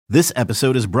This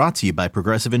episode is brought to you by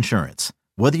Progressive Insurance.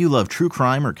 Whether you love true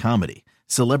crime or comedy,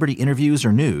 celebrity interviews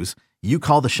or news, you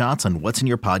call the shots on what's in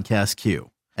your podcast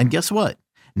queue. And guess what?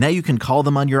 Now you can call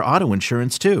them on your auto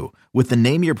insurance too with the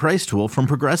Name Your Price tool from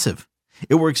Progressive.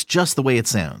 It works just the way it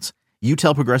sounds. You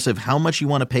tell Progressive how much you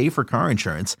want to pay for car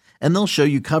insurance, and they'll show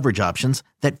you coverage options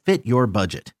that fit your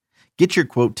budget. Get your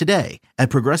quote today at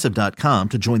Progressive.com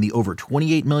to join the over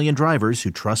 28 million drivers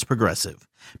who trust Progressive.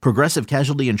 Progressive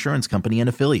Casualty Insurance Company and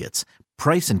Affiliates.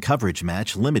 Price and coverage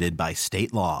match limited by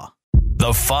state law.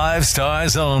 The 5 Star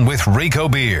Zone with Rico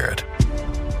Beard.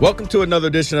 Welcome to another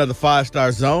edition of the 5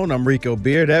 Star Zone. I'm Rico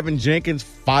Beard. Evan Jenkins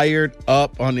fired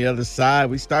up on the other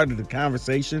side. We started the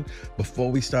conversation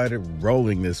before we started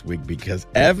rolling this week because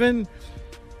Evan's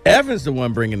the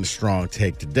one bringing the strong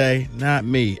take today, not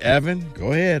me. Evan,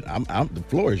 go ahead. The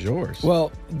floor is yours.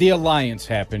 Well, the alliance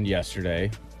happened yesterday,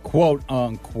 quote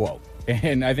unquote,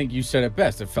 and I think you said it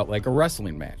best. It felt like a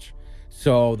wrestling match.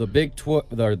 So the Big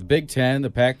Ten,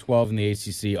 the Pac-12, and the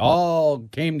ACC all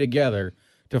came together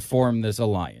to form this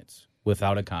alliance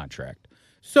without a contract.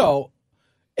 So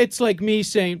it's like me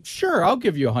saying, "Sure, I'll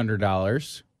give you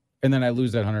 $100," and then I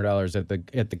lose that $100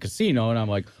 at the casino, and I'm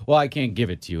like, "Well, I can't give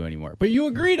it to you anymore." But you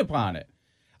agreed upon it.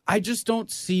 I just don't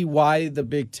see why the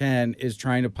Big Ten is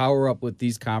trying to power up with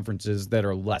these conferences that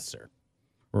are lesser,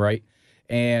 right?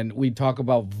 And we talk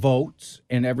about votes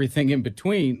and everything in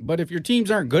between, but if your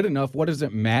teams aren't good enough, what does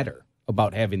it matter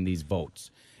about having these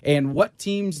votes? And what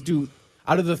teams do,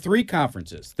 out of the 3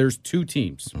 conferences, there's 2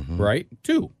 teams, right?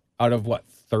 2 out of what,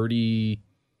 30,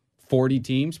 40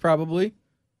 teams probably?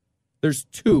 There's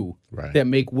 2 that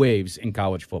make waves in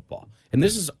college football. And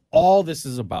this is all this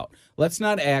is about. Let's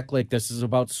not act like this is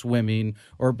about swimming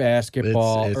or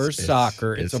basketball or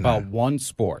soccer. It's about one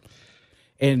sport.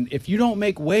 And if you don't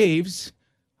make waves,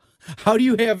 how do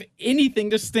you have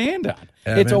anything to stand on?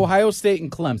 Evan, it's Ohio State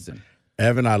and Clemson.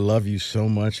 Evan, I love you so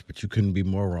much, but you couldn't be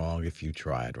more wrong if you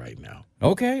tried right now.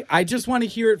 Okay. I just want to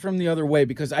hear it from the other way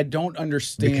because I don't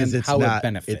understand how it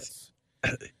benefits.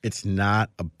 It's not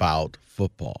about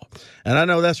football. And I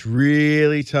know that's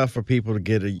really tough for people to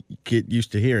get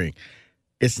used to hearing.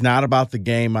 It's not about the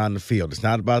game on the field. It's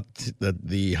not about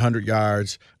the 100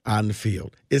 yards on the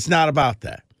field. It's not about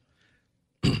that.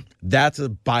 That's a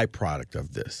byproduct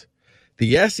of this.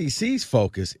 The SEC's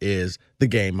focus is the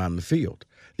game on the field.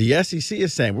 The SEC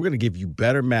is saying we're going to give you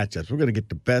better matchups. We're going to get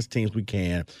the best teams we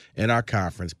can in our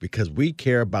conference because we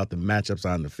care about the matchups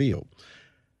on the field.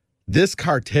 This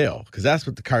cartel, because that's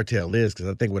what the cartel is, because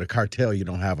I think with a cartel you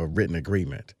don't have a written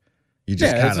agreement. You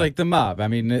just it's like the mob. I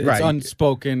mean, it's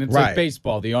unspoken. It's like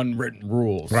baseball, the unwritten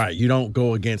rules. Right. You don't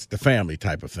go against the family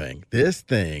type of thing. This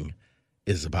thing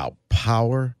is about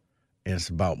power and it's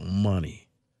about money.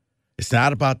 It's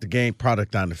not about the game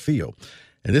product on the field.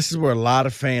 And this is where a lot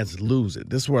of fans lose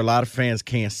it. This is where a lot of fans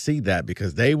can't see that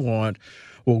because they want,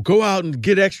 well, go out and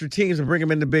get extra teams and bring them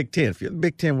in the Big Ten. If you're the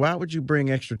Big Ten, why would you bring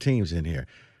extra teams in here?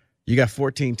 You got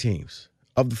 14 teams.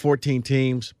 Of the 14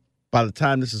 teams, by the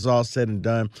time this is all said and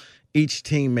done, each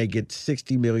team may get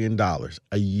 $60 million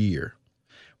a year.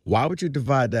 Why would you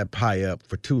divide that pie up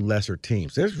for 2 lesser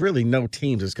teams? There's really no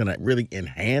teams that's going to really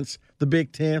enhance the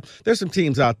Big Ten. There's some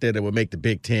teams out there that would make the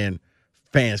Big Ten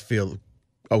fans feel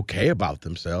okay about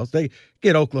themselves. They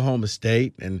get Oklahoma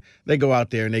State, and they go out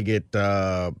there and they get,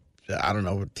 TCU.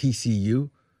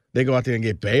 They go out there and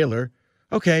get Baylor.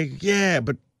 Okay, yeah,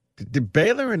 but did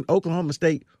Baylor and Oklahoma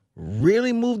State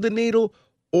really move the needle,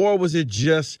 or was it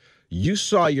just you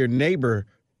saw your neighbor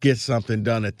get something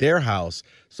done at their house,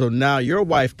 so now your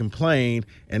wife complained,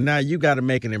 and now you got to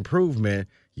make an improvement?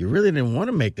 You really didn't want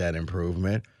to make that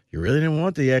improvement. You really didn't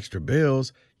want the extra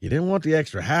bills. You didn't want the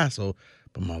extra hassle,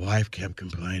 but my wife kept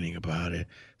complaining about it,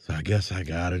 so I guess I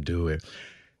got to do it.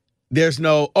 There's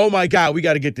no, oh, my God, we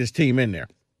got to get this team in there.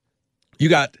 You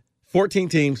got 14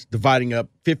 teams dividing up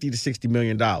 $50 to $60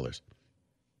 million.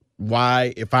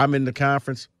 Why, if I'm in the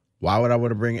conference, why would I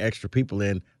want to bring extra people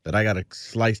in that I got to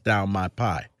slice down my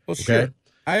pie? Well, okay? Sure.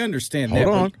 I understand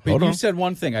that. But you said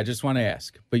one thing I just want to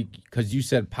ask, because you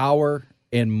said power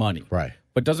and money. Right.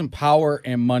 But doesn't power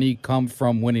and money come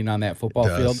from winning on that football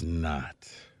field? It does not.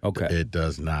 Okay. It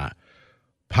does not.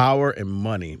 Power and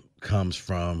money comes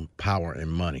from power and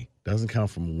money. It doesn't come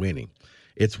from winning.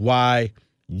 It's why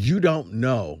you don't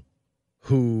know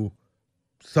who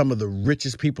some of the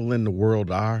richest people in the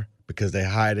world are because they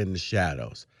hide in the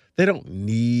shadows. They don't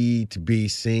need to be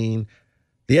seen.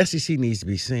 The SEC needs to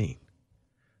be seen.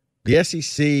 The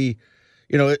SEC,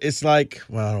 it's like,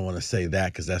 well, I don't want to say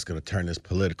that because that's going to turn this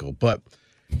political, but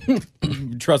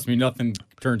trust me, nothing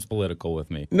turns political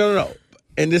with me. No.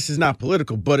 And this is not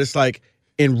political, but it's like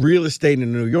in real estate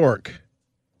in New York,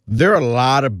 there are a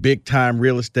lot of big-time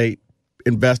real estate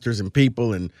investors and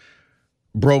people and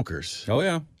brokers. Oh,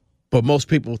 yeah. But most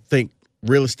people think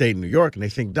real estate in New York, and they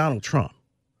think Donald Trump.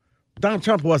 Donald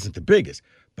Trump wasn't the biggest,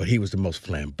 but he was the most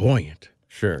flamboyant.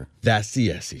 Sure. That's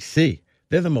the SEC.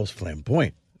 They're the most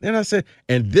flamboyant. And I said,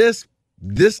 and this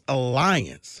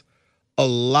alliance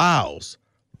allows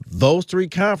those three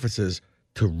conferences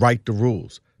to write the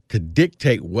rules, to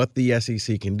dictate what the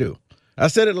SEC can do. I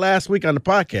said it last week on the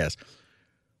podcast.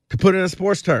 To put it in a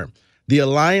sports term, the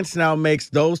alliance now makes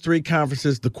those three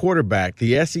conferences the quarterback.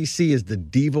 The SEC is the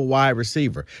diva wide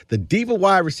receiver. The diva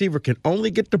wide receiver can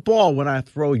only get the ball when I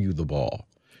throw you the ball.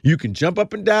 You can jump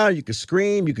up and down, you can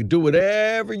scream, you can do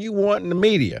whatever you want in the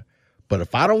media. But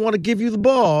if I don't want to give you the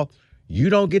ball, you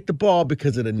don't get the ball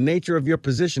because of the nature of your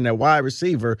position at wide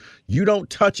receiver. You don't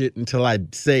touch it until I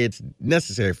say it's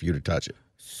necessary for you to touch it.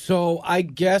 So I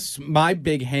guess my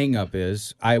big hang-up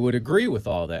is I would agree with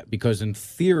all that because in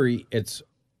theory it's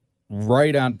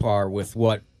right on par with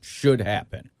what should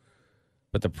happen.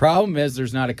 But the problem is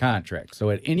there's not a contract. So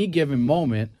at any given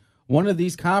moment, one of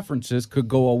these conferences could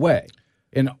go away.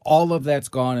 And all of that's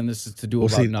gone, and this is to do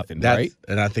about nothing, right?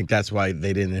 And I think that's why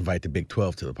they didn't invite the Big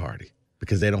 12 to the party,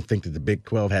 because they don't think that the Big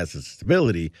 12 has the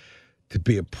stability to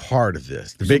be a part of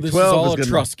this. The Big 12 is all a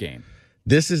trust game.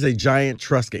 This is a giant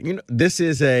trust game. You know, this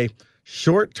is a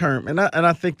short term, and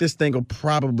I think this thing will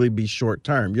probably be short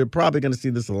term. You're probably going to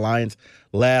see this alliance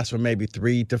last for maybe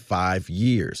 3 to 5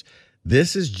 years.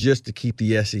 This is just to keep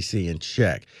the SEC in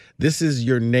check. This is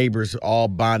your neighbors all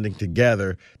bonding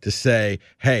together to say,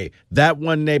 hey, that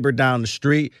one neighbor down the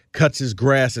street cuts his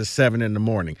grass at 7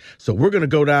 a.m. So we're going to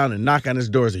go down and knock on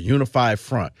his door as a unified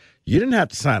front. You didn't have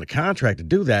to sign a contract to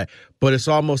do that, but it's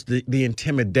almost the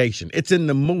intimidation. It's in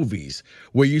the movies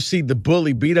where you see the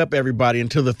bully beat up everybody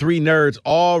until the three nerds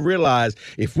all realize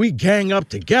if we gang up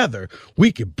together,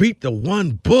 we could beat the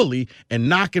one bully and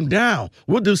knock him down.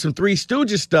 We'll do some Three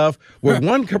Stooges stuff where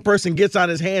one person gets on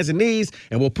his hands and knees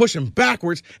and we'll push him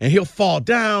backwards and he'll fall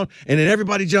down and then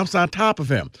everybody jumps on top of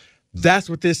him.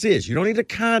 That's what this is. You don't need a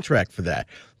contract for that.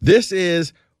 This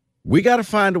is, we got to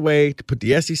find a way to put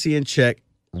the SEC in check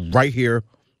right here,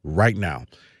 right now.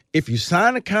 If you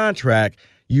sign a contract,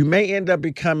 you may end up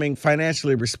becoming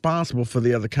financially responsible for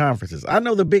the other conferences. I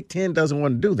know the Big Ten doesn't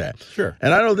want to do that. Sure.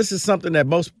 And I know this is something that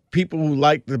most people who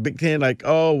like the Big Ten, like,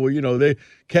 oh, well, you know,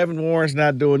 Kevin Warren's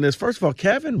not doing this. First of all,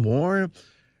 Kevin Warren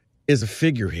is a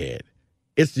figurehead.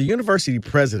 It's the university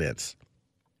presidents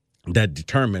that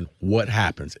determine what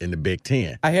happens in the Big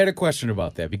Ten. I had a question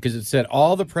about that because it said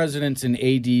all the presidents and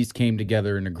ADs came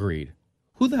together and agreed.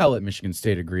 Who the hell at Michigan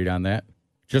State agreed on that?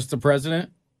 Just the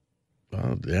president?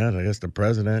 Well, yeah, I guess the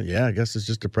president. Yeah, I guess it's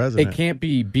just the president. It can't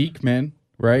be Beekman,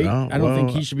 right? No, I don't think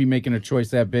he should be making a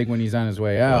choice that big when he's on his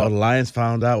way out. Well, the Lions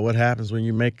found out what happens when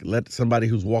you let somebody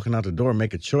who's walking out the door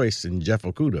make a choice in Jeff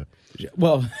Okudah.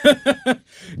 Well,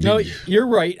 no, you're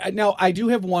right. Now, I do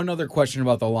have one other question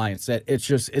about the Lions that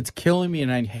it's killing me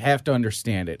and I have to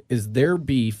understand it. Is their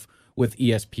beef with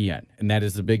ESPN, and that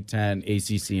is the Big Ten,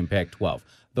 ACC, and Pac-12.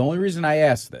 The only reason I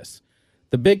ask this,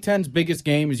 the Big Ten's biggest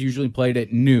game is usually played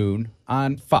at noon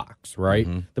on Fox, right?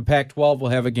 Mm-hmm. The Pac-12 will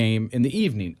have a game in the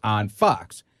evening on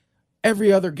Fox. Every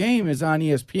other game is on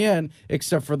ESPN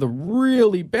except for the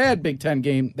really bad Big Ten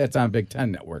game that's on Big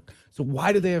Ten Network. So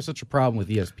why do they have such a problem with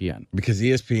ESPN? Because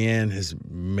ESPN has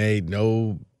made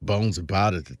no bones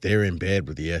about it that they're in bed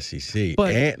with the SEC.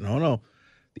 But, the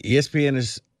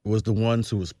ESPN was the ones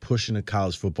who was pushing the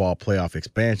college football playoff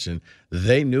expansion.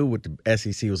 They knew what the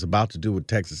SEC was about to do with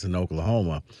Texas and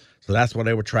Oklahoma. So that's why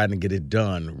they were trying to get it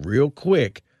done real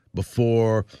quick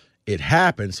before it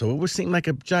happened. So it would seem like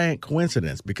a giant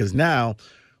coincidence because now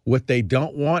what they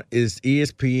don't want is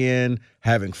ESPN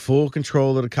having full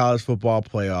control of the college football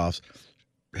playoffs,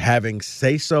 having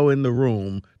say-so in the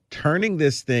room, turning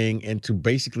this thing into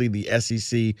basically the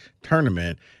SEC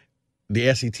tournament,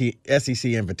 the SEC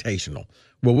Invitational.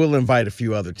 Well, we'll invite a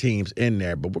few other teams in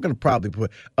there, but we're going to probably put,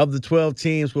 of the 12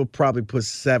 teams, we'll probably put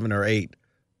 7 or 8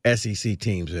 SEC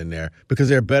teams in there because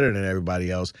they're better than everybody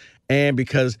else and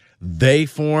because they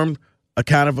formed a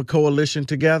kind of a coalition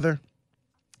together.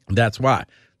 That's why.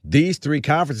 These three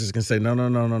conferences can say, no,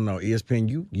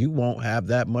 ESPN, you won't have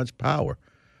that much power.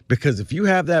 Because if you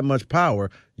have that much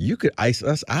power, you could ice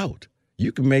us out.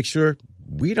 You can make sure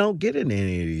we don't get in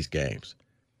any of these games.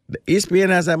 The ESPN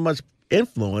has that much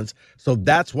influence, so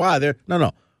that's why we're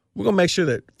going to make sure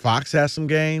that Fox has some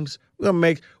games. We're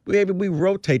going to we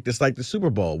rotate this like the Super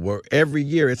Bowl, where every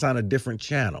year it's on a different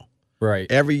channel. Right.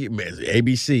 Every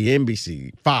ABC,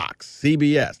 NBC, Fox,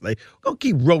 CBS. We're going to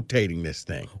keep rotating this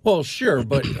thing. Well, sure,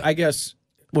 but I guess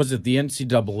Was it the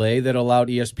NCAA that allowed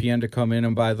ESPN to come in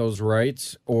and buy those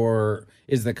rights, or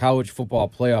is the college football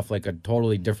playoff like a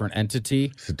totally different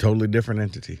entity? It's a totally different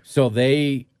entity. So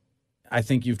I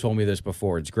think you've told me this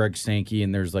before. It's Greg Sankey,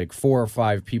 and there's like 4 or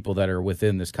 5 people that are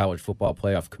within this college football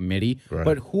playoff committee. Right.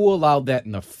 But who allowed that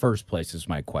in the first place is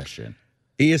my question.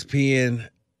 ESPN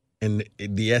and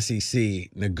the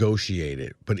SEC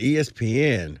negotiated, but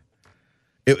ESPN,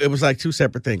 it was like 2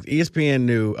 separate things. ESPN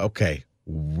knew, okay,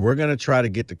 we're going to try to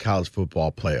get the college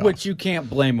football playoff. Which you can't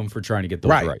blame them for trying to get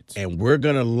those rights. And we're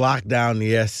going to lock down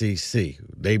the SEC.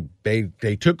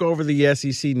 They took over the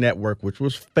SEC network, which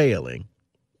was failing.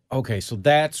 Okay, so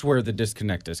that's where the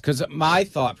disconnect is. Because my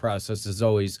thought process is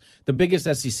always the biggest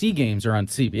SEC games are on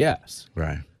CBS.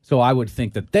 Right. So I would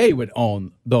think that they would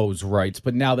own those rights,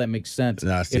 but now that makes sense.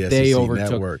 No, it's the if they SEC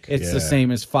overtook, network. it's the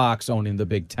same as Fox owning the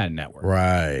Big Ten network.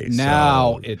 Right.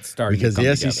 Now so, it's starting because to come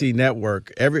the SEC together.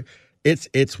 network,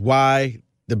 it's why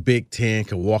the Big Ten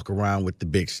can walk around with the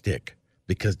big stick,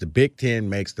 because the Big Ten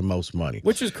makes the most money.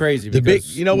 Which is crazy.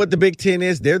 You know what the Big Ten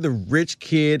is? They're the rich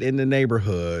kid in the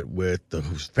neighborhood with the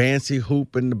fancy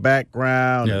hoop in the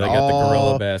background. Yeah, they got the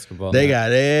gorilla basketball. They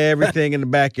got everything in the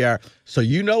backyard. So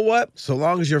you know what? So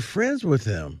long as you're friends with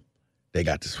them, they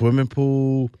got the swimming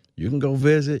pool. You can go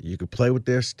visit. You can play with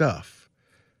their stuff.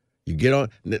 You get on.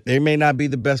 They may not be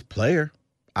the best player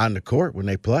on the court when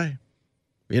they play.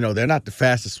 You know, they're not the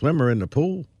fastest swimmer in the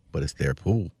pool, but it's their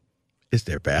pool. It's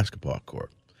their basketball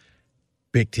court.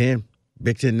 Big Ten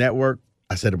Network,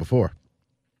 I said it before.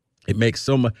 It makes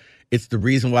so much. It's the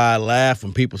reason why I laugh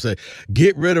when people say,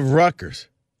 get rid of Rutgers.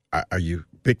 Are you?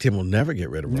 Big Ten will never get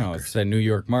rid of Rutgers. No, it's a New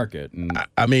York market. And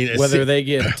I mean, whether they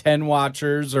get 10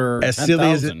 watchers or as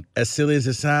 10,000. silly as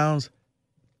it sounds,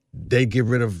 they get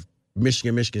rid of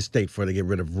Michigan State before they get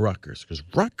rid of Rutgers, because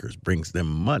Rutgers brings them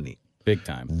money. Big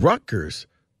time. Rutgers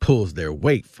pulls their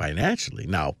weight financially.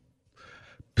 Now,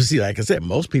 see, like I said,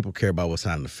 most people care about what's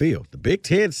on the field. The Big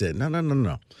Ten said,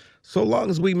 no. So long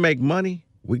as we make money,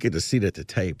 we get a seat at the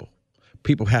table.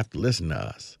 People have to listen to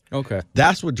us. Okay.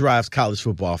 That's what drives college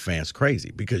football fans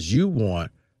crazy, because you want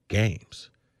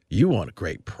games. You want a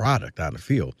great product on the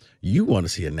field. You want to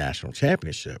see a national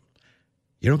championship.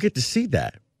 You don't get to see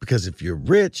that, because if you're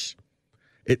rich,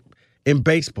 in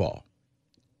baseball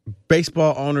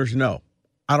owners know,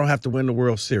 I don't have to win the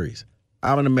World Series.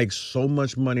 I'm going to make so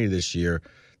much money this year.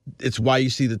 It's why you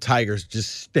see the Tigers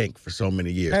just stink for so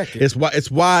many years. Heck. It's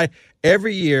why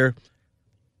every year,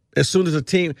 as soon as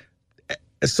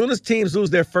teams lose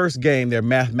their first game, they're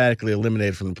mathematically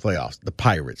eliminated from the playoffs. The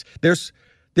Pirates. There's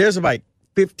about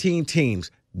 15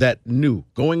 teams that knew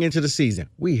going into the season,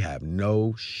 we have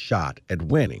no shot at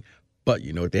winning. But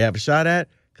you know what they have a shot at?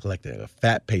 Collecting a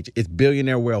fat paycheck. It's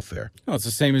billionaire welfare. No, it's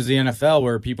the same as the NFL,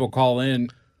 where people call in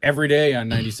every day on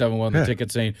 97.1 The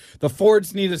Ticket saying, the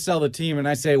Fords need to sell the team. And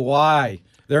I say, why?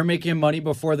 They're making money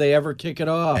before they ever kick it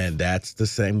off. And that's the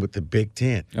same with the Big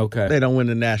Ten. Okay. They don't win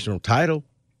the national title,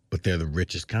 but they're the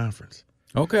richest conference.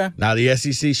 Okay. Now, the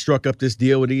SEC struck up this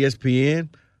deal with ESPN,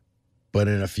 but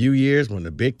in a few years, when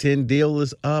the Big Ten deal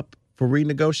is up for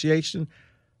renegotiation,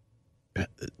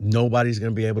 nobody's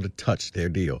going to be able to touch their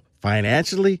deal.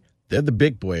 Financially, they're the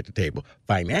big boy at the table.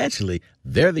 Financially,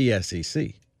 they're the SEC.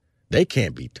 They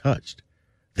can't be touched.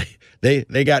 They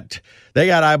got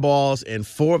eyeballs in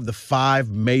 4 of the 5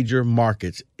 major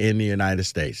markets in the United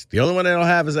States. The only one they don't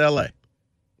have is LA.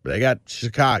 But they got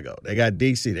Chicago, they got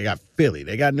DC, they got Philly,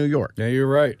 they got New York. Yeah, you're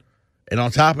right. And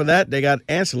on top of that, they got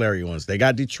ancillary ones. They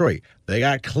got Detroit, they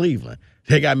got Cleveland,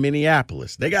 they got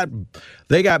Minneapolis. They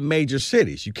got major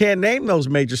cities. You can't name those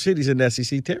major cities in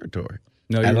SEC territory.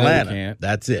 No, you Atlanta, really can't.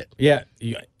 that's it. Yeah,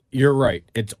 you're right.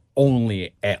 It's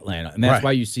only Atlanta. And that's Right.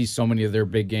 why you see so many of their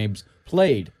big games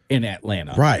played in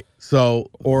Atlanta. Right. So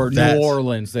Or New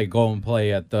Orleans, they go and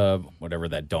play at the, whatever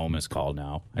that dome is called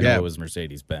now. I know Yeah. it was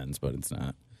Mercedes-Benz, but it's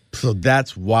not. So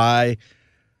that's why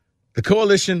the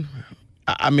coalition,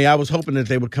 I mean, I was hoping that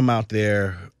they would come out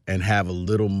there and have a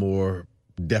little more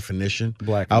definition.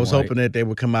 Black and I was white. hoping that they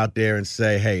would come out there and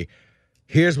say, hey,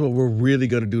 here's what we're really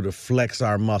going to do to flex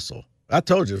our muscle. I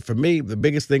told you, for me, the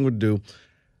biggest thing would do,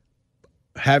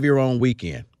 have your own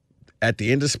weekend. At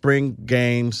the end of spring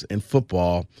games in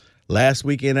football, last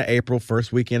weekend of April,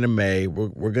 first weekend of May,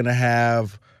 we're going to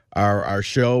have our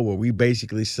show where we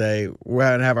basically say we're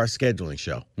going to have our scheduling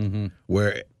show,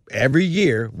 where every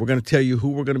year we're going to tell you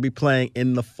who we're going to be playing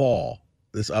in the fall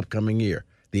this upcoming year,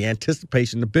 the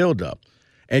anticipation, the build-up,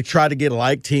 and try to get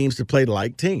like teams to play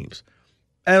like teams.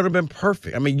 And it would have been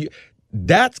perfect. I mean,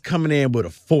 that's coming in with a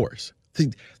force.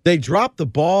 See, they dropped the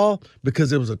ball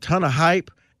because there was a ton of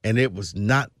hype and it was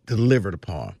not delivered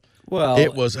upon. Well,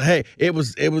 It was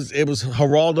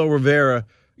Geraldo Rivera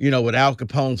with Al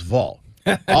Capone's vault.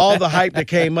 All the hype that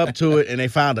came up to it, and they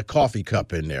found a coffee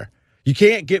cup in there. You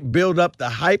can't build up the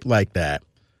hype like that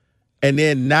and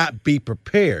then not be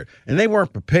prepared. And they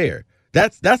weren't prepared.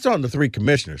 That's on the three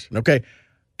commissioners, okay?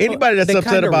 Anybody that's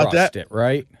upset about that,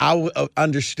 right? I would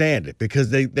understand it because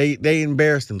they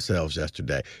embarrassed themselves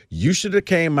yesterday. You should have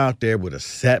came out there with a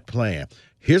set plan.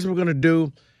 Here's what we're going to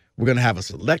do. We're going to have a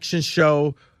selection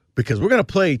show because we're going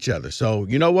to play each other. So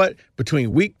you know what?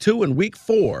 Between week 2 and week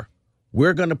 4,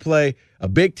 we're going to play. A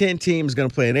Big Ten team is going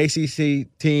to play an ACC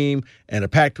team and a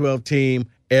Pac-12 team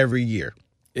every year.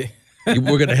 We're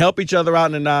going to help each other out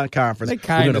in the non-conference. We're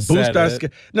going to boost our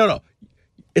skill. No.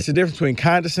 It's the difference between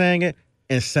kind of saying it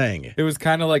and saying it. It was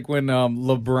kind of like when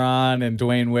LeBron and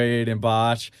Dwayne Wade and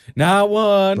Bosh, not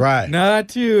 1, right, not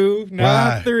 2,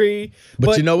 not right, 3.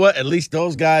 But you know what? At least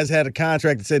those guys had a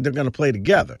contract that said they're going to play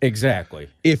together. Exactly.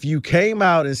 If you came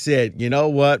out and said, you know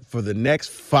what, for the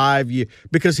next 5 years,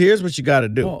 because here's what you got to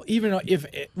do. Well, even if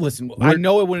I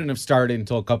know it wouldn't have started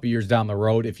until a couple years down the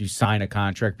road if you sign a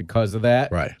contract because of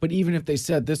that. Right. But even if they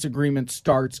said this agreement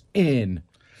starts in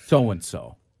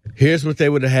so-and-so. Here's what they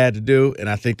would have had to do, and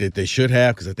I think that they should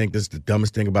have, because I think this is the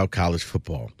dumbest thing about college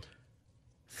football.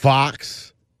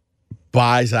 Fox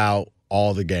buys out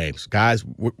all the games. Guys,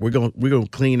 we're going to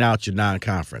clean out your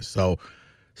non-conference. So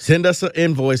send us an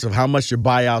invoice of how much your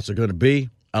buyouts are going to be,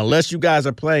 unless you guys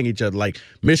are playing each other, like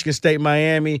Michigan State,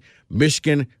 Miami,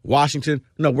 Michigan, Washington.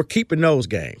 No, we're keeping those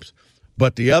games.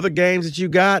 But the other games that you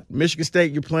got, Michigan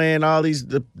State, you're playing all these.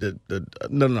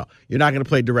 No. You're not going to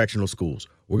play directional schools.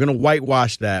 We're going to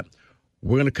whitewash that.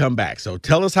 We're going to come back. So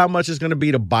tell us how much it's going to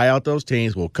be to buy out those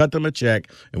teams. We'll cut them a check,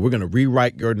 and we're going to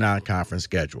rewrite your non-conference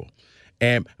schedule.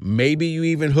 And maybe you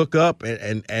even hook up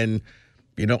and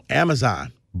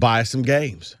Amazon buys some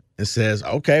games and says,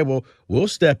 okay, well, we'll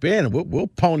step in and we'll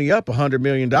pony up $100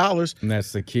 million. And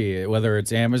that's the key. Whether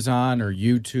it's Amazon or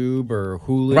YouTube or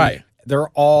Hulu. Right. They're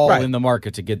all in the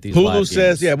market to get these live Hulu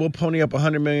says, games. we'll pony up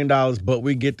 $100 million, but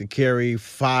we get to carry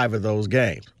 5 of those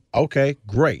games. Okay,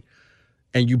 great.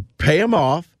 And you pay them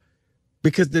off,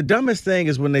 because the dumbest thing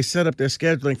is when they set up their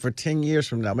scheduling for 10 years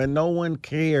from now. Man, no one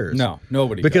cares. No,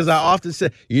 nobody Because does. I often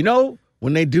say,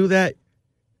 when they do that,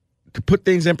 to put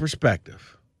things in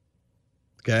perspective,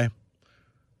 okay?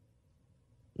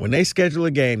 When they schedule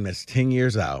a game that's 10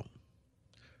 years out,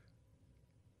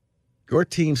 your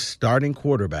team's starting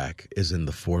quarterback is in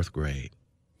the 4th grade.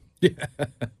 Yeah.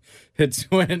 It's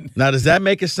when. Now, does that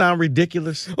make it sound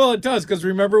ridiculous? Well, it does, because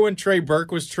remember when Trey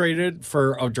Burke was traded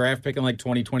for a draft pick in like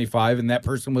 2025 and that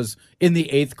person was in the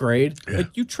 8th grade? Yeah.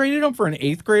 Like, you traded him for an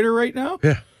 8th grader right now?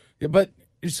 Yeah. But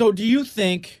so do you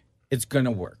think it's going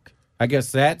to work? I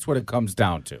guess that's what it comes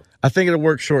down to. I think it'll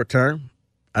work short term.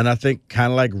 And I think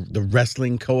kind of like the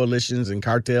wrestling coalitions and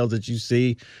cartels that you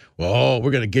see, we're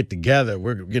going to get together.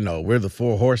 We're the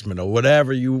 4 horsemen or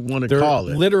whatever you want to call it.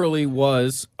 There literally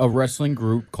was a wrestling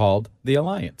group called the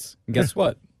Alliance. And guess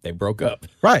what? They broke up.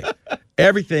 Right.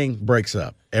 Everything breaks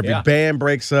up. Every band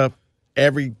breaks up.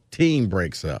 Every team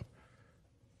breaks up.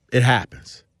 It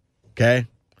happens. Okay?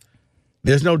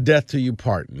 There's no death till you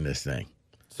part in this thing.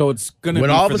 So it's going to be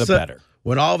for the better.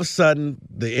 When all of a sudden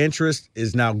the interest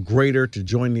is now greater to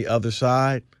join the other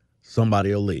side,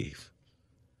 somebody will leave.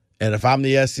 And if I'm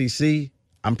the SEC,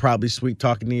 I'm probably sweet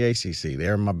talking the ACC.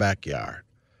 They're in my backyard.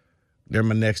 They're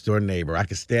my next door neighbor. I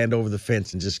could stand over the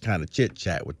fence and just kind of chit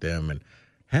chat with them. And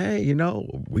hey,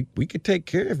 we could take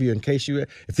care of you in case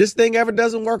if this thing ever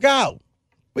doesn't work out.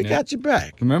 We got your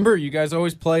back. Remember, you guys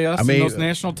always play us in those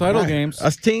national title games.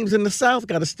 Us teams in the South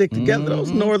got to stick together. Mm-hmm.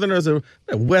 Those Northerners are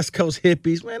West Coast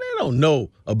hippies. Man, they don't know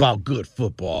about good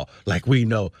football like we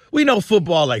know. We know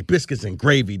football like biscuits and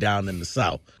gravy down in the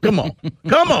South. Come on.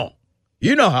 Come on.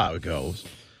 You know how it goes.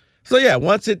 So, yeah,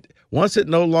 once the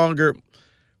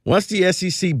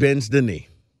SEC bends the knee,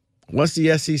 once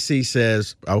the SEC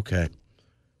says, okay,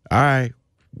 all right,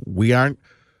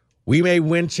 we may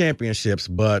win championships,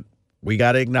 but we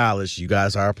got to acknowledge you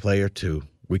guys are a player too.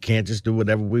 We can't just do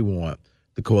whatever we want.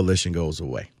 The coalition goes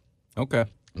away. Okay.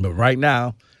 But right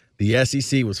now, the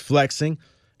SEC was flexing,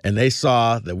 and they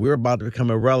saw that we were about to become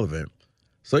irrelevant.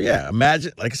 So, yeah,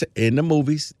 imagine, like I said, in the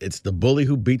movies, it's the bully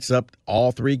who beats up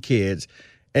all 3 kids.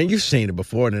 And you've seen it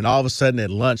before. And then all of a sudden at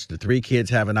lunch, the 3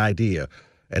 kids have an idea,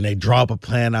 and they draw up a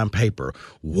plan on paper.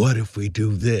 What if we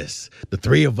do this? The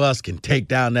 3 of us can take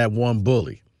down that one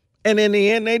bully. And in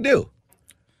the end, they do.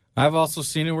 I've also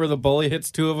seen it where the bully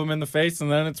hits 2 of them in the face, and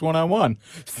then it's one-on-one.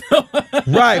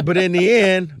 Right, but in the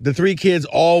end, the 3 kids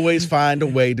always find a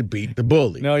way to beat the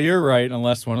bully. No, you're right,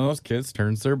 unless one of those kids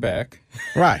turns their back.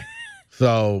 Right.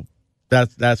 So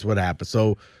that's what happened.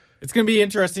 So It's going to be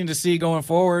interesting to see going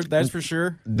forward. That's for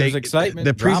sure. There's excitement.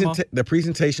 The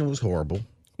presentation was horrible.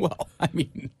 Well, I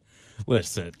mean,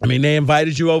 listen. I mean, they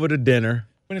invited you over to dinner.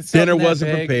 When it's dinner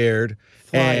wasn't prepared.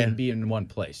 Fly and be in one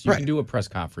place. You can do a press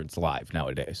conference live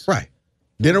nowadays. Right.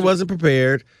 Dinner wasn't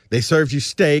prepared. They served you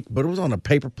steak, but it was on a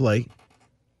paper plate.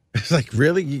 It's like,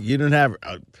 really? You didn't have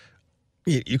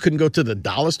you couldn't go to the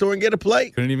dollar store and get a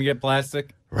plate? Couldn't even get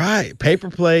plastic? Right. Paper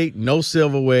plate, no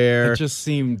silverware. It just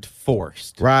seemed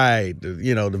forced. Right.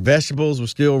 The vegetables were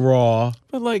still raw.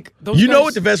 But like those know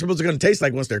what the vegetables are going to taste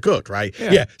like once they're cooked, right?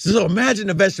 Yeah. So imagine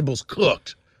the vegetables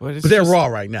cooked. But they're raw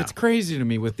right now. It's crazy to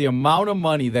me with the amount of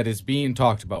money that is being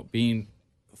talked about, being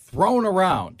thrown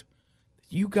around.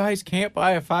 You guys can't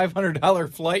buy a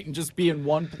 $500 flight and just be in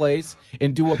one place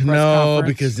and do a press conference? No,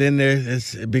 because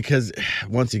then because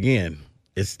once again,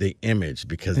 it's the image.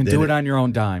 Because then do it on your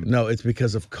own dime. No, it's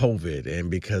because of COVID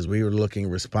and because we were looking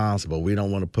responsible. We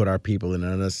don't want to put our people in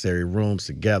unnecessary rooms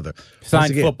together.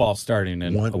 Football starting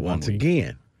in once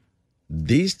again,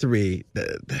 these three,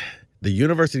 the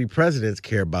university presidents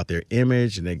care about their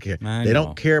image and they care. They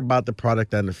don't care about the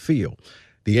product on the field.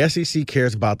 The SEC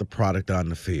cares about the product on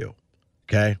the field.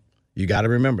 Okay, you got to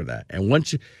remember that. And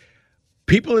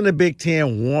people in the Big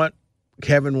Ten want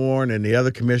Kevin Warren and the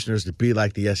other commissioners to be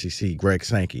like the SEC, Greg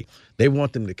Sankey. They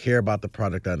want them to care about the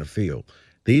product on the field.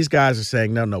 These guys are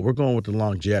saying, no, we're going with the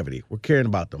longevity. We're caring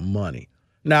about the money.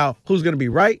 Now, who's going to be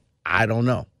right? I don't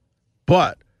know.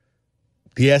 But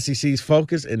the SEC's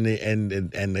focus and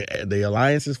the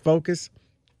alliance's focus,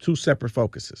 two separate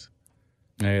focuses.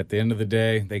 Hey, at the end of the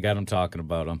day, they got them talking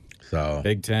about them. So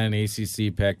Big Ten,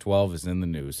 ACC, Pac-12 is in the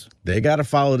news. They got to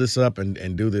follow this up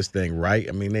and do this thing right.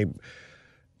 I mean, the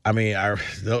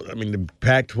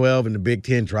Pac-12 and the Big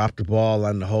Ten dropped the ball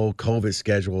on the whole COVID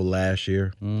schedule last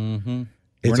year. Mm-hmm.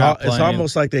 It's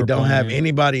almost like they don't have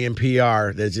anybody in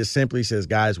PR that just simply says,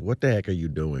 guys, what the heck are you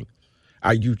doing?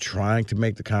 Are you trying to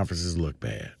make the conferences look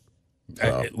bad?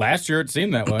 So, last year it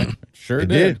seemed that way. Sure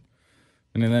did.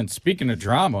 And then speaking of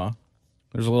drama,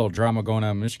 there's a little drama going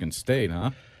on in Michigan State,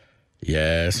 huh?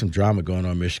 Yeah, some drama going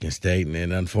on in Michigan State.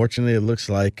 And unfortunately, it looks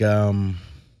like as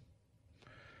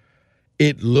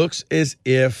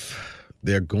if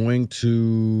they're going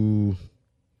to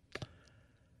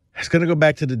 – it's going to go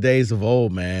back to the days of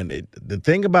old, man. The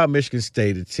thing about Michigan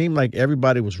State, it seemed like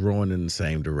everybody was rowing in the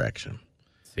same direction.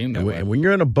 And when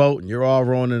you're in a boat and you're all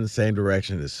rowing in the same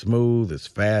direction, it's smooth, it's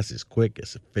fast, it's quick,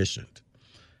 it's efficient.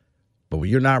 But when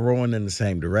you're not rowing in the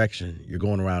same direction, you're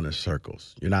going around in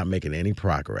circles. You're not making any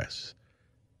progress.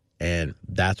 And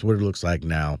that's what it looks like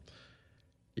now.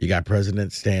 You got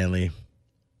President Stanley.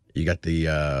 You got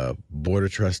the Board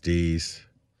of Trustees.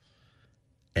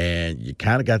 And you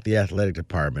kind of got the athletic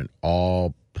department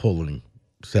all pulling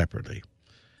separately.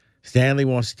 Stanley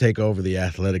wants to take over the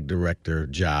athletic director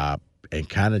job and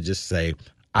kind of just say,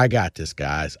 I got this,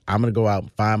 guys. I'm going to go out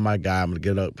and find my guy. I'm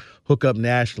going to hook up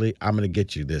nationally. I'm going to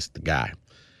get you the guy.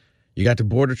 You got the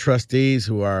Board of Trustees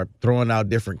who are throwing out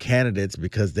different candidates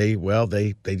because they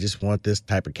just want this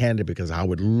type of candidate because of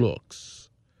how it looks.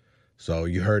 So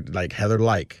you heard like Heather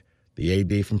Lyke, the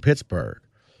AD from Pittsburgh.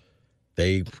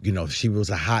 She was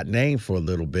a hot name for a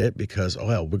little bit because,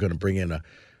 we're going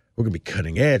to be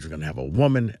cutting edge. We're going to have a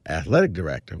woman athletic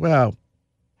director. Well,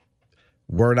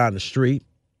 word on the street,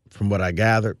 from what I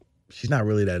gathered, she's not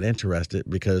really that interested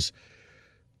because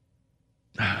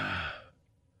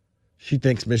she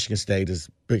thinks Michigan State is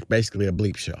basically a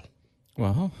bleep show.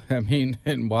 Well, I mean,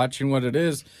 and watching what it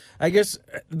is, I guess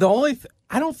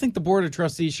I don't think the Board of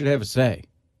Trustees should have a say.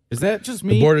 Is that just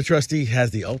me? The Board of Trustees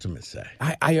has the ultimate say.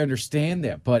 I understand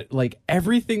that, but like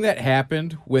everything that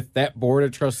happened with that Board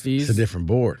of Trustees. It's a different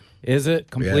board. Is it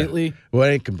completely?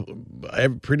 Yeah.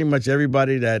 Well, pretty much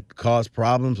everybody that caused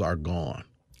problems are gone.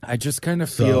 I just kind of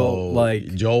feel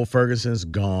like Joel Ferguson's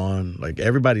gone. Like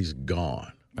everybody's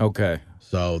gone. Okay.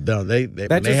 So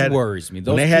worries me.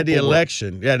 When they had the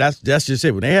election, that's just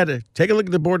it. When they had to take a look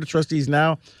at the Board of Trustees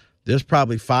now, there's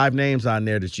probably 5 names on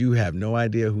there that you have no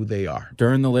idea who they are.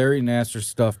 During the Larry Nassar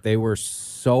stuff, they were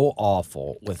so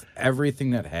awful with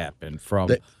everything that happened from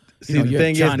the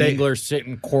thing John Engler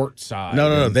sitting courtside.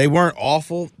 No, they weren't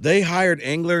awful. They hired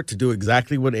Engler to do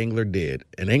exactly what Engler did,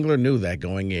 and Engler knew that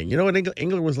going in. You know what?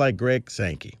 Engler was like Greg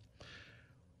Sankey.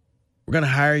 We're going to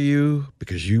hire you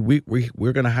because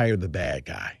we're going to hire the bad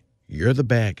guy. You're the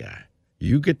bad guy.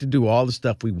 You get to do all the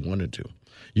stuff we want to do.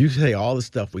 You say all the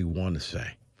stuff we want to say.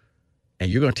 And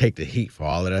you're going to take the heat for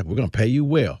all of that. We're going to pay you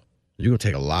well. You're going to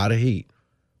take a lot of heat.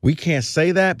 We can't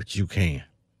say that, but you can.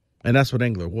 And that's what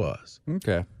Engler was.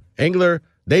 Okay. Engler,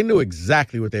 they knew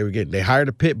exactly what they were getting. They hired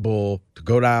a pit bull to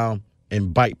go down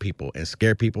and bite people and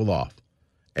scare people off.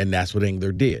 And that's what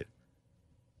Engler did.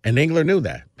 And Engler knew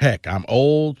that. Heck, I'm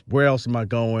old. Where else am I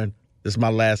going? This is my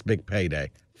last big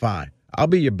payday. Fine. I'll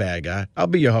be your bad guy. I'll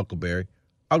be your Huckleberry.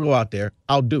 I'll go out there.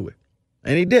 I'll do it.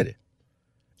 And he did it.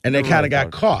 And they kind of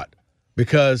got caught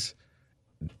because,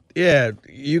 yeah,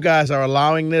 you guys are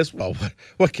allowing this. Well,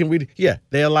 what can we do? Yeah,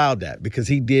 they allowed that because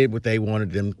he did what they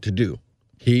wanted them to do.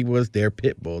 He was their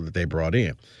pit bull that they brought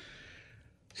in.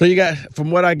 So you got,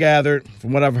 from what I gathered,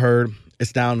 from what I've heard,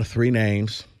 it's down to 3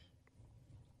 names.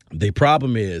 The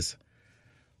problem is,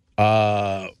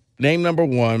 name number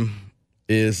 1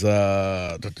 is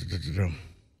Martin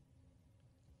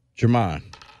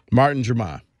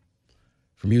Germain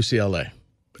from UCLA,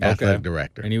 athletic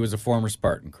director. And he was a former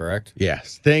Spartan, correct?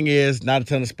 Yes. Thing is, not a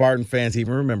ton of Spartan fans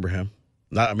even remember him.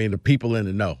 The people in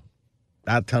the know.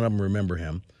 Not a ton of them remember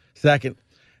him. Second,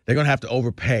 they're going to have to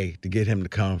overpay to get him to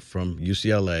come from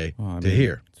UCLA to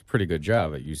here. It's a pretty good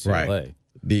job at UCLA. Right.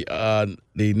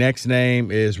 The next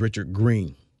name is Richard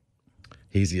Green.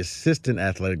 He's the assistant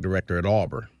athletic director at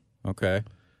Auburn. Okay.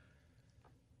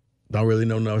 Don't really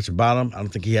know much about him. I don't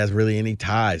think he has really any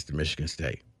ties to Michigan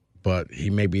State, but he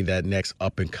may be that next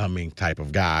up-and-coming type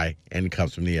of guy, and he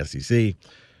comes from the SEC.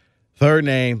 Third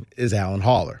name is Alan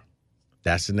Haller.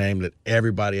 That's the name that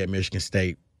everybody at Michigan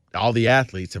State, all the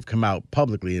athletes have come out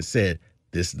publicly and said,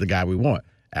 this is the guy we want.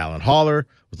 Alan Haller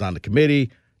was on the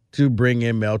committee to bring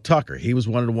in Mel Tucker. He was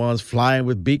one of the ones flying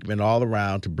with Beekman all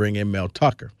around to bring in Mel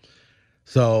Tucker.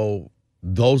 So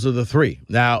those are the 3.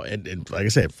 Now, and like I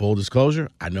said, full disclosure,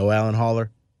 I know Alan Haller.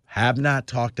 Have not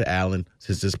talked to Alan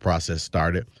since this process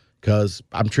started because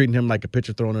I'm treating him like a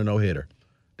pitcher throwing a no-hitter.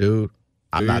 Dude,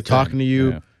 I'm not talking to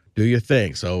you. Yeah. Do your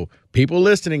thing. So people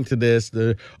listening to this,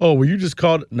 you just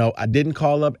called. No, I didn't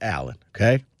call up Alan,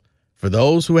 okay? For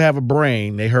those who have a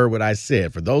brain, they heard what I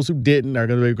said. For those who didn't, are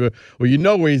going to be good. Well, you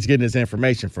know where he's getting his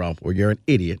information from, or you're an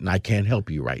idiot, and I can't help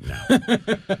you right now.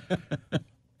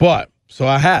 So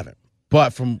I haven't.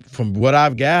 But from what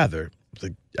I've gathered,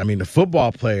 the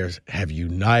football players have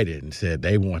united and said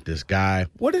they want this guy.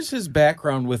 What is his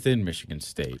background within Michigan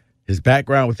State? His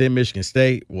background within Michigan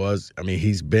State was,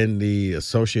 he's been the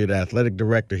associate athletic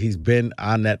director. He's been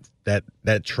on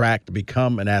that track to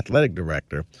become an athletic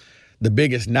director. The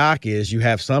biggest knock is you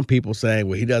have some people saying,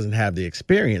 well, he doesn't have the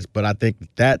experience. But I think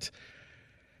that's,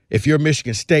 if you're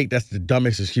Michigan State, that's the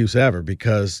dumbest excuse ever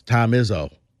because Tom Izzo,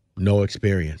 no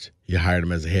experience. You hired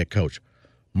him as a head coach.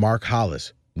 Mark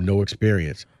Hollis, no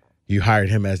experience. You hired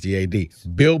him as the AD.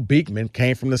 Bill Beekman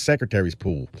came from the secretary's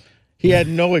pool. He had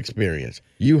no experience.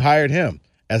 You hired him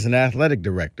as an athletic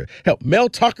director. Hell, Mel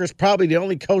Tucker's probably the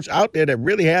only coach out there that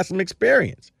really has some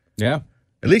experience. Yeah.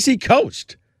 At least he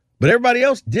coached. But everybody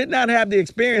else did not have the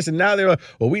experience, and now they're like,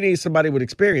 well, we need somebody with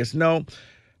experience. No.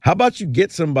 How about you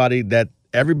get somebody that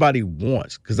everybody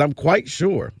wants? Because I'm quite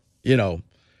sure,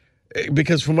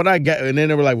 because from what I get, and then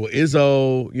they were like, well,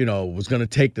 Izzo, was going to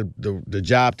take the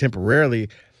job temporarily.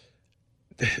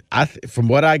 From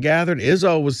what I gathered,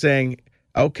 Izzo was saying,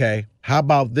 okay, how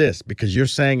about this? Because you're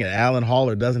saying that Alan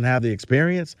Haller doesn't have the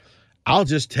experience, I'll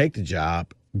just take the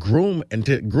job, groom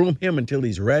him until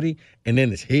he's ready, and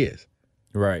then it's his.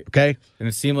 Right. Okay? And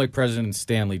it seemed like President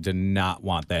Stanley did not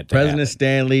want that to happen. President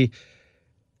Stanley,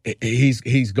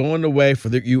 he's going the way for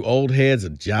you old heads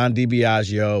of John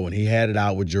DiBiagio when he had it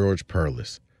out with George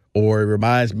Perlis. Or it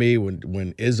reminds me when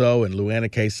Izzo and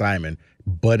Luana K. Simon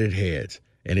butted heads.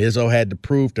 And Izzo had to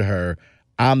prove to her,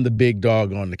 I'm the big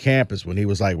dog on the campus, when he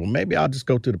was like, well, maybe I'll just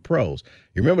go to the pros.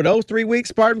 You remember those 3 weeks,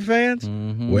 Spartan fans?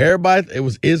 Mm-hmm. Where everybody, it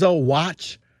was Izzo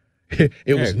watch.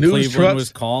 It was news Cleveland trucks.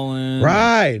 Was calling.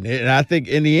 Right. And I think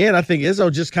in the end,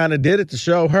 Izzo just kind of did it to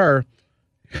show her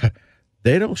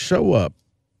they don't show up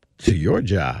to your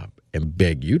job and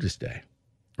beg you to stay.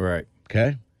 Right.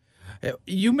 Okay.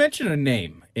 You mentioned a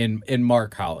name in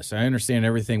Mark Hollis. I understand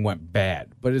everything went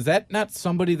bad, but is that not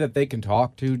somebody that they can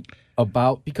talk to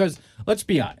about? Because let's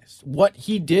be honest, what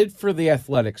he did for the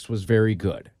Athletics was very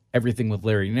good. Everything with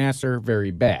Larry Nasser,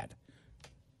 very bad.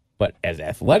 But as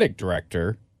athletic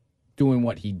director, doing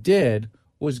what he did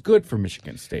was good for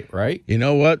Michigan State, right? You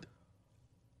know what?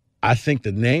 I think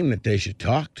the name that they should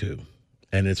talk to,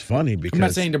 and it's funny because... I'm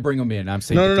not saying to bring him in. I'm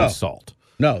saying to consult.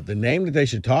 No, the name that they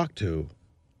should talk to,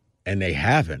 and they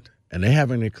haven't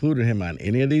included him on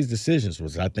any of these decisions,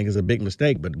 which I think is a big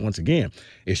mistake. But once again,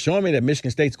 it's showing me that Michigan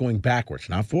State's going backwards,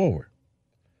 not forward.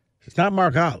 It's not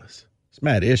Mark Hollis. It's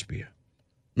Matt Ishbia.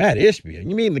 Matt Ishbia.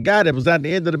 You mean the guy that was at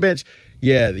the end of the bench?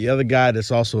 Yeah, the other guy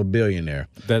that's also a billionaire.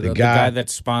 The guy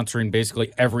that's sponsoring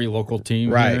basically every local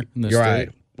team here in the state. Right.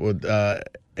 Well,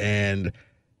 and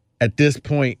at this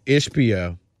point,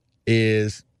 Ishbia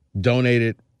is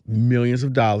donated millions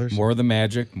of dollars. More than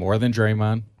Magic, more than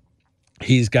Draymond.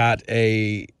 He's got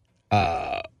a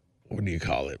what do you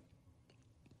call it?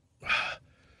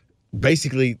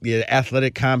 Basically, the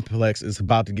athletic complex is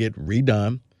about to get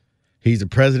redone. He's the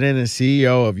president and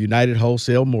CEO of United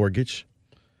Wholesale Mortgage,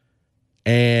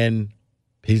 and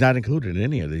he's not included in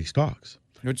any of these talks.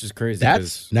 Which is crazy. And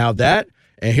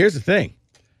here's the thing.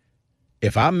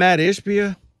 If I'm Matt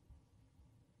Ishbia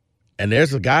and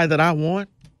there's a guy that I want,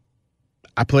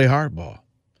 I play hardball.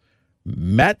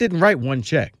 Matt didn't write one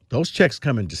check. Those checks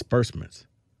come in disbursements.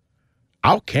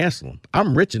 I'll cancel them.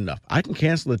 I'm rich enough. I can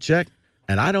cancel a check,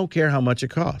 and I don't care how much it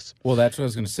costs. Well, that's what I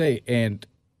was going to say. And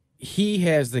he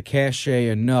has the cachet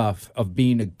enough of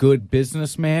being a good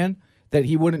businessman that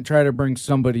he wouldn't try to bring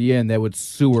somebody in that would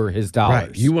sewer his dollars.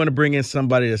 Right. You want to bring in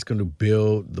somebody that's going to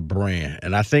build the brand.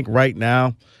 And I think right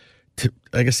now,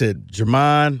 like I said,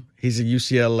 Jermon, he's at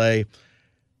UCLA.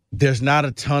 There's not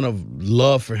a ton of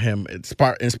love for him in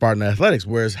Spartan Athletics,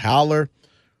 whereas Howler,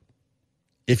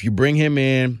 if you bring him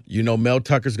in, you know Mel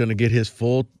Tucker's going to get his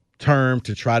full term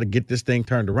to try to get this thing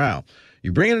turned around.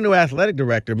 You bring in a new athletic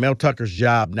director, Mel Tucker's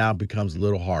job now becomes a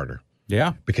little harder.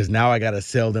 Yeah. Because now I got to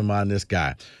sell them on this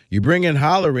guy. You bring in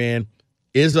Holler in,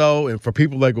 Izzo, and for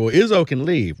people that go, Izzo can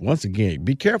leave. Once again,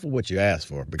 be careful what you ask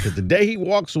for, because the day he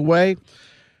walks away,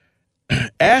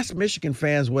 ask Michigan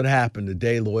fans what happened the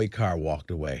day Lloyd Carr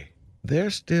walked away. They're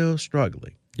still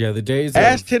struggling. Yeah, the days.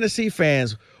 Ask Tennessee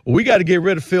fans, we got to get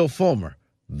rid of Phil Fulmer.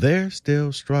 They're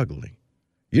still struggling.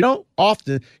 You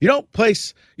don't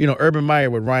place, Urban Meyer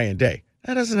with Ryan Day.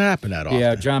 That doesn't happen that often.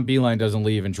 Yeah, John Beilein doesn't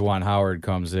leave and Juwan Howard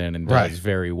comes in and does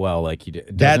very well like he did.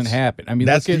 It doesn't happen. I mean,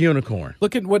 that's the unicorn.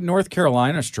 Look at what North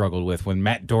Carolina struggled with when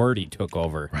Matt Doherty took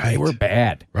over. Right. They were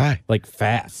bad. Right. Like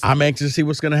fast. I'm anxious to see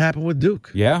what's going to happen with Duke.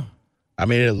 Yeah. I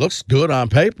mean, it looks good on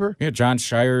paper. Yeah, John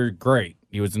Shire, great.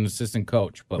 He was an assistant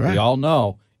coach. But we all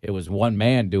know it was one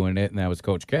man doing it, and that was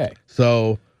Coach K.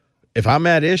 So if I'm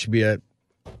at Ishbia,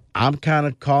 I'm kind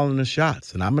of calling the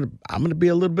shots, and I'm gonna be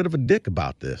a little bit of a dick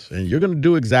about this. And you're gonna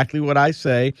do exactly what I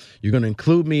say. You're gonna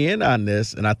include me in on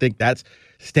this, and I think that's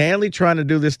Stanley trying to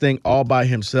do this thing all by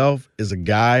himself is a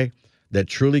guy that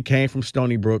truly came from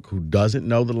Stony Brook who doesn't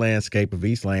know the landscape of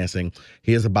East Lansing.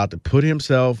 He is about to put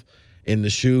himself in the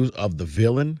shoes of the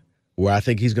villain, where I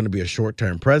think he's going to be a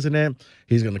short-term president.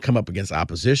 He's going to come up against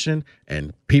opposition,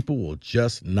 and people will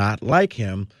just not like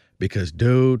him because,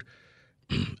 dude,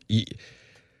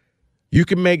 you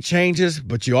can make changes,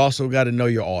 but you also got to know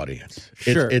your audience.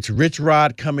 Sure. It's Rich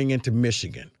Rod coming into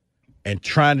Michigan and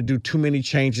trying to do too many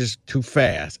changes too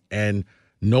fast, and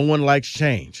no one likes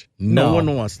change. No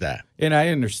one wants that. And I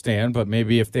understand, but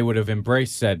maybe if they would have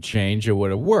embraced said change, it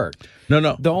would have worked.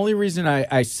 No. The only reason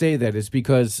I say that is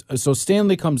because, so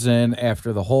Stanley comes in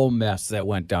after the whole mess that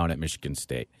went down at Michigan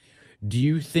State. Do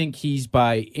you think he's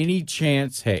by any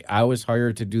chance, hey, I was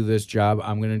hired to do this job,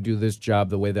 I'm going to do this job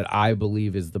the way that I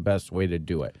believe is the best way to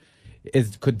do it?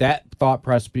 Could that thought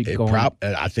process be going?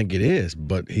 I think it is,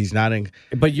 but he's not in.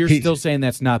 But you're still saying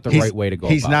that's not the right way to go.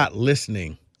 He's not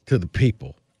listening to the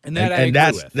people, and I agree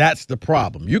with. That's the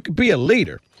problem. You could be a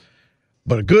leader,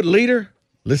 but a good leader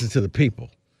listens to the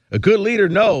people. A good leader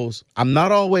knows I'm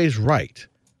not always right.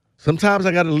 Sometimes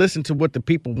I got to listen to what the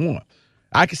people want.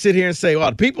 I can sit here and say, well,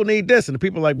 the people need this, and the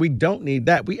people are like, we don't need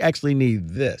that. We actually need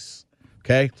this.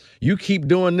 Okay, you keep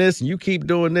doing this, and you keep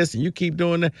doing this, and you keep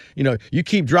doing that. You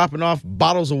keep dropping off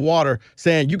bottles of water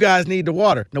saying you guys need the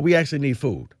water. No, we actually need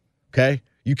food. Okay,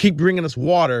 you keep bringing us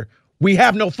water. We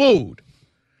have no food.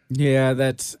 Yeah,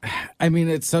 it's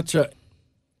such a,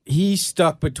 he's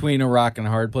stuck between a rock and a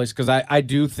hard place, because I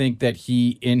do think that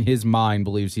he, in his mind,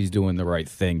 believes he's doing the right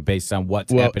thing based on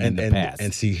what's happened in the past.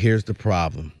 And see, here's the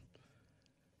problem.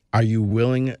 Are you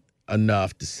willing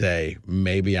enough to say,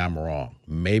 maybe I'm wrong,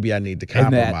 maybe I need to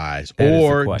compromise,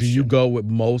 or do you go with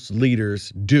most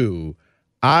leaders do?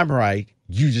 I'm right,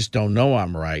 you just don't know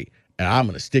I'm right, and I'm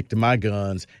going to stick to my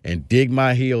guns and dig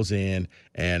my heels in,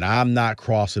 and I'm not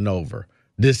crossing over.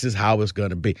 This is how it's going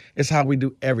to be. It's how we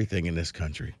do everything in this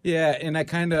country. Yeah, and I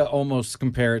kind of almost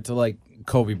compare it to like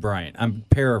Kobe Bryant. I'm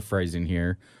paraphrasing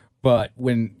here, but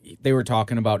when they were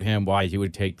talking about him, why he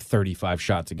would take 35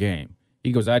 shots a game.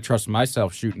 He goes, I trust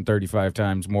myself shooting 35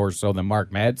 times more so than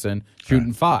Mark Madsen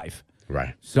shooting 5.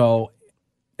 Right. So,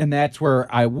 and that's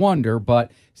where I wonder,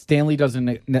 but Stanley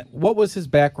doesn't, what was his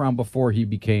background before he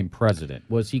became president?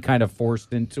 Was he kind of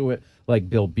forced into it like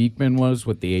Bill Beekman was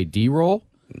with the AD role?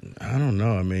 I don't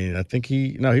know. I mean, I think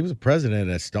he was a president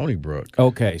at Stony Brook.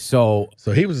 Okay, so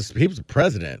he was a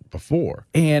president before.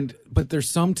 But there's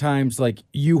sometimes like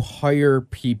you hire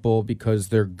people because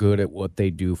they're good at what they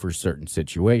do for certain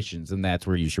situations, and that's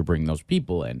where you should bring those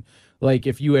people in. like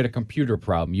if you had a computer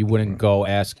problem, you wouldn't go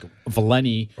ask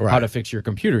Valeni how to fix your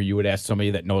computer. You would ask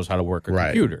somebody that knows how to work a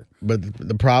computer. But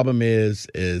the problem is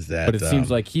that. But it seems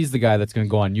like he's the guy that's going to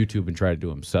go on YouTube and try to do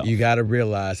it himself. You got to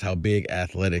realize how big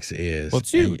athletics is. Well,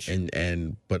 it's huge.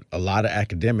 But a lot of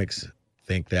academics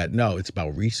think that no, it's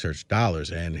about research dollars.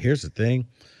 And here's the thing.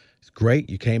 It's great.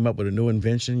 You came up with a new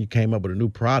invention. You came up with a new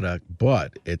product,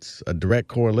 but it's a direct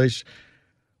correlation.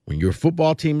 When your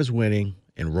football team is winning,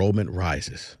 enrollment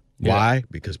rises. Yeah. Why?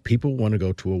 Because people want to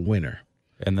go to a winner.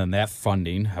 And then that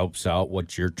funding helps out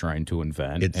what you're trying to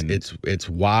invent. It's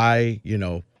why,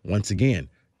 once again,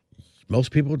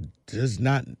 most people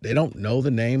they don't know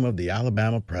the name of the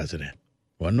Alabama president.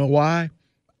 Want to know why?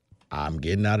 I'm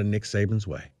getting out of Nick Saban's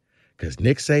way. Because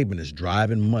Nick Saban is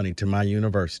driving money to my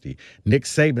university. Nick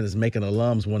Saban is making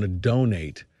alums want to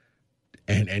donate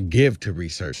and give to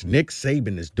research. Nick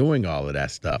Saban is doing all of that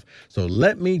stuff. So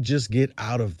let me just get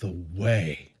out of the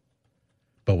way.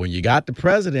 But when you got the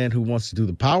president who wants to do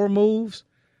the power moves,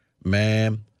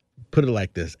 man, put it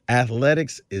like this.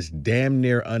 Athletics is damn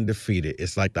near undefeated.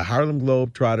 It's like the Harlem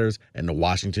Globetrotters and the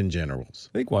Washington Generals.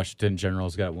 I think Washington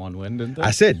Generals got one win, didn't they?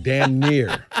 I said damn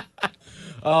near.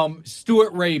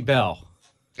 Stuart Ray Bell.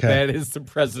 Okay. That is the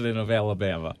president of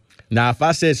Alabama. Now, if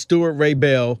I said Stuart Ray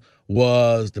Bell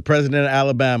was the president of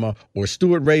Alabama or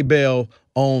Stuart Ray Bell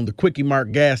owned the Quickie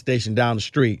Mart gas station down the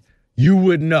street, you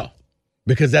would know.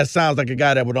 Because that sounds like a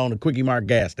guy that would own a Quickie Mart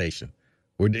gas station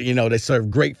where, they serve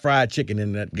great fried chicken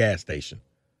in that gas station.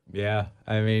 Yeah.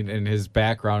 I mean, and his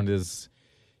background is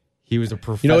he was a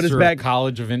professor at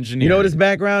College of Engineering. You know what his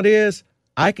background is?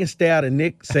 I can stay out of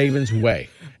Nick Saban's way.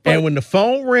 And when the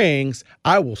phone rings,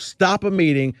 I will stop a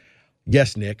meeting.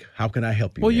 Yes, Nick, how can I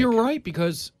help you? Well, Nick? you're right,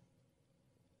 because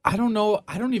I don't know.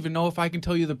 I don't even know if I can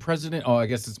tell you the president. Oh, I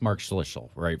guess it's Mark Schlichtel,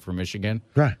 right, from Michigan.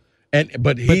 Right.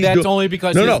 But that's only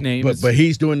because his name is. But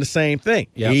he's doing the same thing.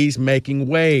 Yep. He's making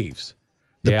waves.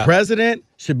 The president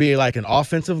should be like an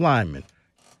offensive lineman.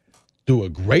 Do a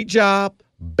great job,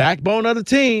 backbone of the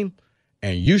team,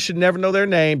 and you should never know their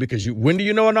name because when do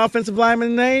you know an offensive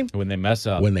lineman's name? When they mess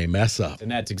up. When they mess up. And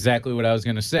that's exactly what I was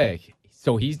going to say.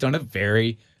 So he's done a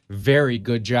very, very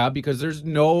good job because there's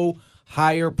no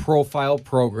higher profile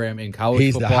program in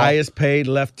college football. He's the highest paid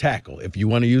left tackle, if you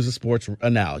want to use a sports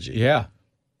analogy. Yeah.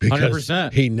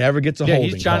 100%. He never gets a holding call.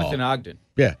 Yeah, he's Jonathan Ogden.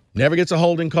 Yeah, never gets a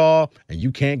holding call, and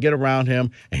you can't get around him,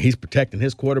 and he's protecting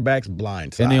his quarterback's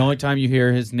blind side. And the only time you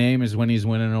hear his name is when he's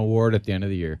winning an award at the end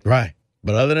of the year. Right.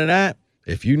 But other than that,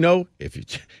 if you know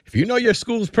your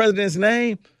school's president's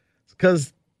name, it's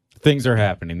because things are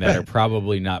happening that are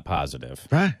probably not positive.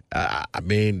 Right. I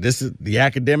mean, this is the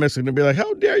academics are going to be like,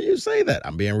 how dare you say that?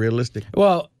 I'm being realistic.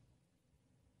 Well,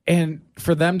 and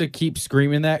for them to keep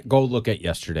screaming that, go look at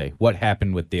yesterday. What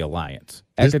happened with the Alliance?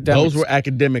 Those were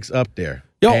academics up there.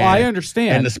 I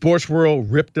understand. And the sports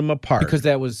world ripped them apart. Because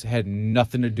that had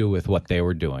nothing to do with what they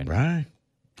were doing. Right.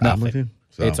 Nothing.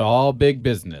 It's all big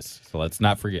business. So let's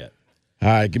not forget. All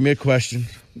right, give me a question.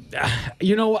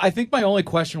 I think my only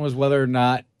question was whether or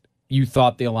not you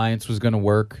thought the Alliance was going to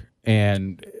work.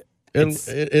 And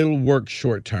it'll work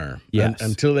short term. Yes.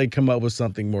 Until they come up with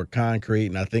something more concrete.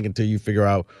 And I think until you figure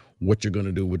out what you're going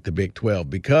to do with the Big 12.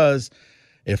 Because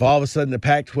if all of a sudden the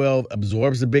Pac-12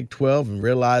 absorbs the Big 12 and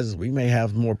realizes we may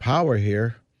have more power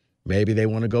here, maybe they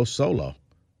want to go solo.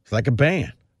 It's like a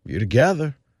band. You're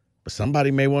together, but somebody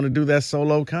may want to do that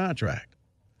solo contract.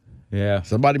 Yeah.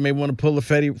 Somebody may want to pull a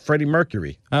Freddie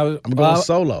Mercury. I'm going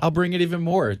solo. I'll bring it even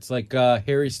more. It's like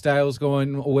Harry Styles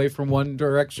going away from one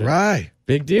direction. Right.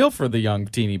 Big deal for the young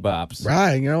teeny bops.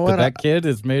 Right. You know what? But that kid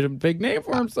has made a big name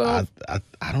for himself.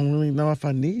 I don't really know if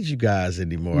I need you guys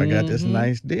anymore. I got this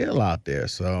nice deal out there.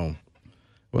 So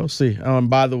we'll see.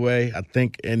 By the way, I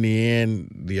think in the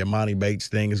end, the Imani Bates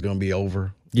thing is going to be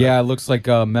over. Yeah, it looks like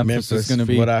Memphis is going to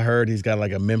be. What I heard, he's got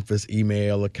like a Memphis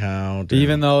email account.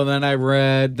 Even though then I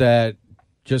read that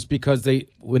just because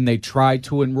when they try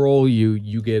to enroll you,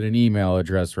 you get an email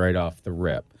address right off the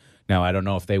rip. Now, I don't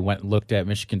know if they went and looked at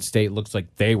Michigan State. Looks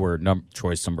like they were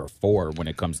choice number 4 when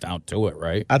it comes down to it,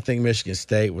 right? I think Michigan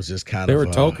State was just kind of. They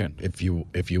were token. If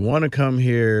you want to come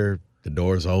here, the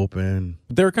door's open.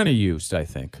 They were kind of used, I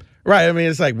think. Right. I mean,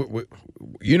 it's like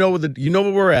you know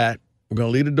where we're at. We're going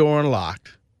to leave the door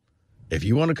unlocked. If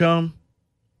you want to come,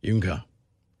 you can come.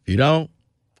 If you don't,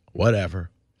 whatever.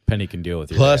 Penny can deal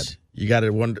with it. Plus, you got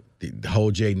to wonder the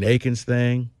whole Jay Nakins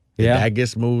thing. Yeah, that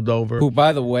gets moved over. Who,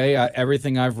 by the way,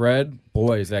 everything I've read,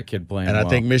 boy, is that kid playing. And well. I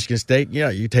think Michigan State,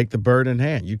 you take the bird in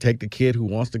hand. You take the kid who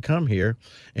wants to come here,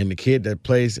 and the kid that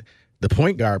plays the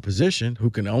point guard position who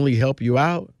can only help you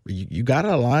out, you got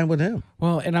to align with him.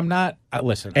 Well, and I'm not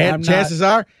listen. And chances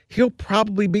are he'll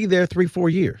probably be there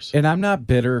 3-4 years. And I'm not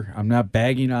bitter. I'm not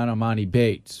bagging on Amani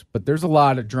Bates, but there's a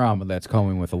lot of drama that's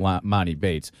coming with Amani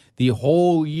Bates. The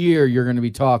whole year you're going to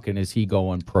be talking, is he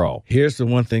going pro? Here's the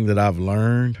one thing that I've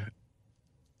learned.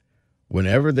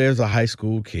 Whenever there's a high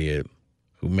school kid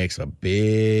who makes a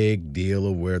big deal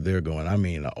of where they're going, I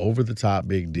mean, an over-the-top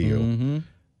big deal,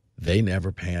 they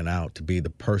never pan out to be the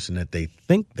person that they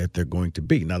think that they're going to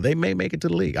be. Now, they may make it to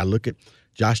the league. I look at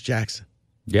Josh Jackson,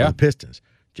 the Pistons.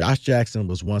 Josh Jackson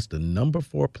was once the number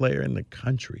 4 player in the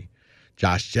country.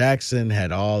 Josh Jackson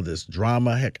had all this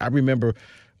drama. Heck, I remember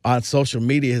on social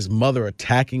media his mother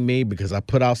attacking me because I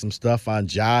put out some stuff on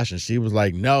Josh, and she was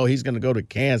like, no, he's going to go to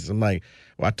Kansas. I'm like,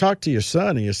 well, I talked to your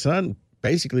son, and your son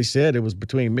basically said it was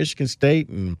between Michigan State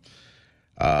and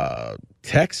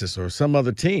Texas or some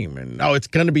other team. And, no, it's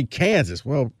going to be Kansas.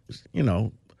 Well,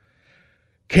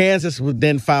 Kansas was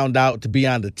then found out to be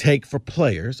on the take for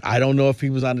players. I don't know if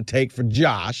he was on the take for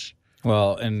Josh.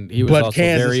 Well, and he was also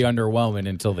very underwhelming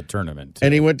until the tournament.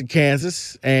 And he went to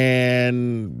Kansas,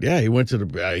 and, he went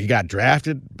to he got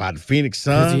drafted by the Phoenix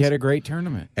Suns. Because he had a great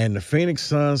tournament. And the Phoenix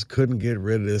Suns couldn't get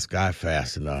rid of this guy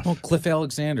fast enough. Well, Cliff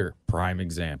Alexander, prime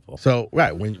example. So,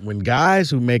 when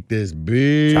guys who make this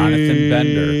big Jonathan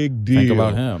Bender, deal, think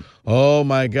about him. Oh,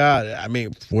 my God. I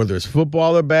mean, whether it's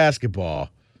football or basketball.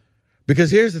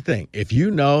 Because here's the thing. If you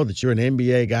know that you're an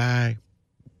NBA guy,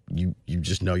 you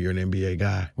just know you're an NBA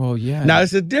guy. Well, yeah. Now,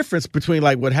 it's a difference between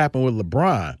like what happened with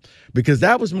LeBron, because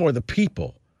that was more the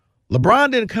people.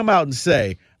 LeBron didn't come out and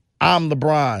say, I'm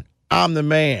LeBron, I'm the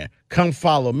man, come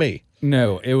follow me.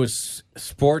 No, it was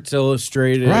Sports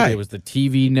Illustrated. Right. It was the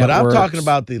TV networks. But I'm talking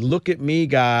about the look at me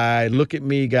guy, let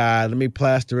me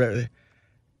plaster it.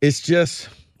 It's just,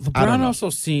 LeBron also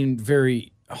seemed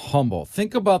very humble.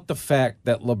 Think about the fact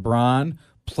that LeBron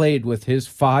played with his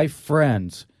 5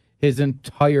 friends his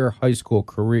entire high school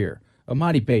career.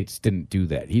 Amani Bates didn't do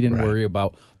that. He didn't worry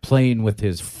about playing with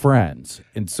his friends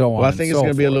and so on. Well, I think it's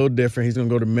going to be a little different. He's going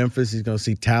to go to Memphis. He's going to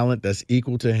see talent that's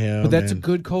equal to him. But that's a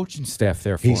good coaching staff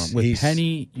there for him. With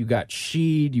Penny, you got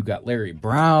Sheed, you got Larry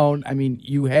Brown. I mean,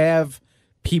 you have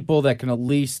people that can at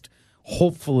least,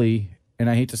 hopefully, and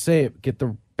I hate to say it, get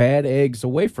the bad eggs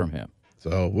away from him.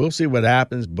 So we'll see what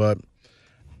happens, but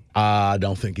I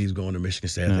don't think he's going to Michigan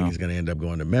State. I think he's going to end up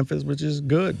going to Memphis, which is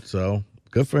good. So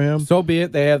good for him. So be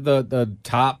it. They have the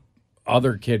top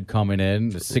other kid coming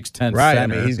in, the 6'10" right.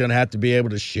 center. I mean, he's going to have to be able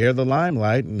to share the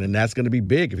limelight, and then that's going to be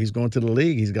big. If he's going to the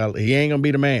league, he ain't going to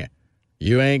be the man.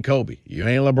 You ain't Kobe. You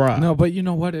ain't LeBron. No, but you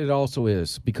know what? It also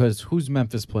is, because who's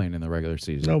Memphis playing in the regular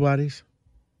season? Nobody's.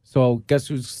 So guess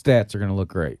whose stats are going to look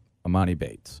great? Amani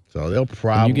Bates. So they'll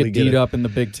probably you get beat up in the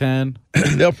Big Ten.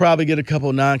 They'll probably get a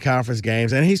couple non-conference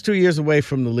games, and he's 2 years away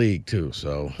from the league too.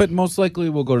 So, but most likely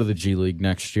we'll go to the G League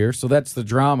next year. So that's the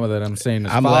drama that I'm saying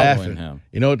is I'm following laughing. him.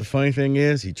 You know what the funny thing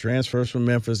is? He transfers from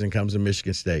Memphis and comes to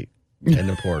Michigan State in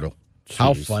the portal.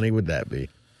 How funny would that be?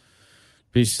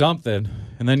 Be something.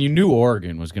 And then you knew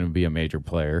Oregon was going to be a major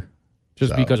player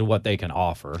just because of what they can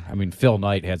offer. I mean, Phil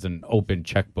Knight has an open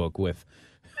checkbook with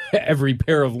every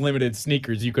pair of limited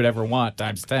sneakers you could ever want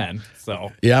times 10.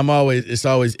 So yeah, it's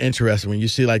always interesting when you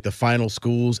see like the final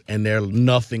schools and they're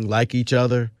nothing like each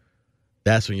other.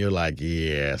 That's when you're like,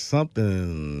 yeah,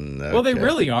 something. Okay. Well, they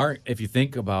really aren't if you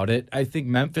think about it. I think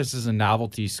Memphis is a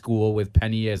novelty school with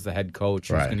Penny as the head coach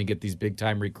who's going to get these big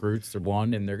time recruits. They're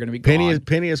one, and they're going to be gone.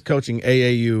 Penny is coaching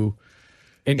AAU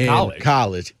in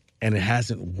college. And it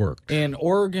hasn't worked. And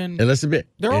Oregon, and listen a bit,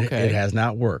 they're okay. It has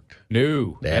not worked.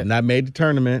 No. They have not made the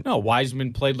tournament. No,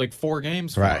 Wiseman played like 4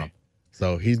 games for him.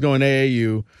 So he's going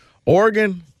AAU.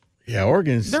 Oregon,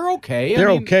 Oregon's. They're okay. They're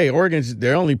okay. Oregon's,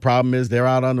 their only problem is they're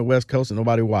out on the West Coast and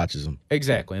nobody watches them.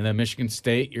 Exactly. And then Michigan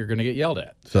State, you're going to get yelled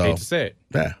at. So, hate to say it.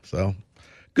 Yeah, so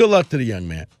good luck to the young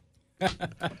man.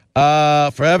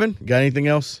 For Evan, got anything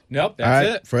else? Nope,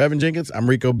 that's it. For Evan Jenkins, I'm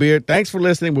Rico Beard. Thanks for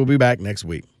listening. We'll be back next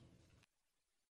week.